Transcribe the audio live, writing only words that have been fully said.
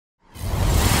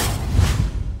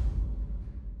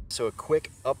So a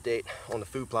quick update on the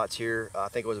food plots here. I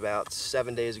think it was about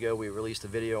 7 days ago we released a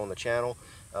video on the channel.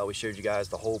 We showed you guys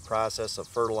the whole process of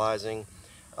fertilizing,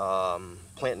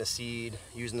 planting a seed,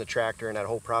 using the tractor, and that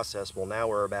whole process. Well, now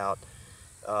we're about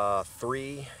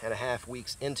 3.5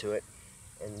 weeks into it,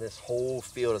 and this whole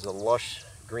field is a lush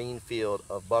green field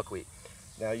of buckwheat.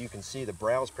 Now you can see the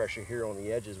browse pressure here on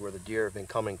the edges where the deer have been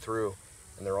coming through,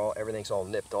 and everything's all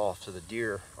nipped off, so the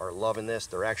deer are loving this.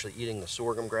 They're actually eating the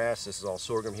sorghum grass. This is all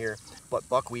sorghum here, but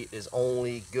buckwheat is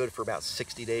only good for about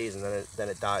 60 days and then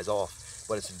it dies off,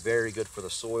 but it's very good for the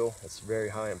soil. It's very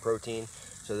high in protein.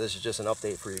 So this is just an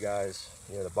update for you guys.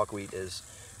 You know, the buckwheat is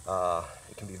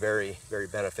it can be very, very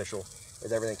beneficial.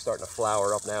 As everything's starting to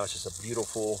flower up now, it's just a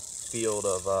beautiful field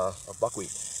of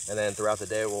buckwheat. And then throughout the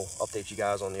day we'll update you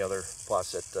guys on the other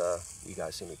plots that you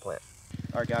guys see me plant.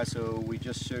 Alright guys, so we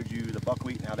just showed you the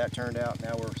buckwheat and how that turned out.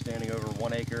 Now we're standing over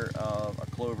 1 acre of a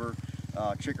clover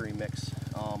chicory mix.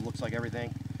 Looks like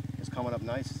everything is coming up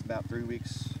nice. It's about 3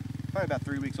 weeks, probably about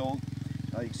 3 weeks old.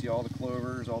 You can see all the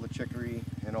clovers, all the chicory,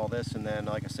 and all this. And then,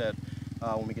 like I said,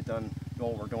 when we get done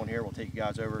doing what we're doing here, we'll take you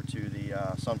guys over to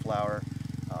the sunflower,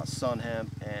 sun hemp,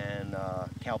 and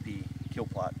cowpea kill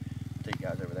plot. I'll take you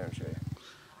guys over there and show you.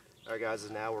 Alright guys,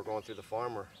 now we're going through the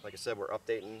farm. Like I said, we're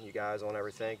updating you guys on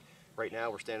everything. Right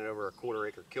now we're standing over a 1/4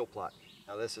 acre kill plot.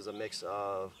 Now this is a mix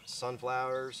of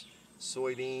sunflowers,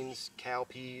 soybeans,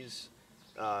 cowpeas,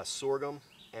 sorghum,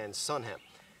 and sun hemp.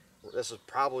 This is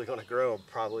probably going to grow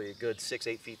probably a good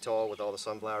 6-8 feet tall with all the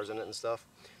sunflowers in it and stuff.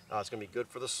 It's going to be good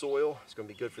for the soil, it's going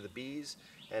to be good for the bees,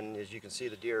 and as you can see,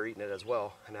 the deer are eating it as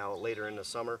well. And now later in the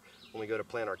summer, when we go to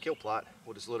plant our kill plot,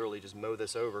 we'll just literally just mow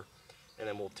this over, and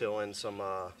then we'll till in some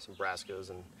brassicas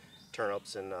and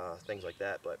turnips and things like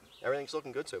that. But everything's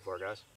looking good so far, guys.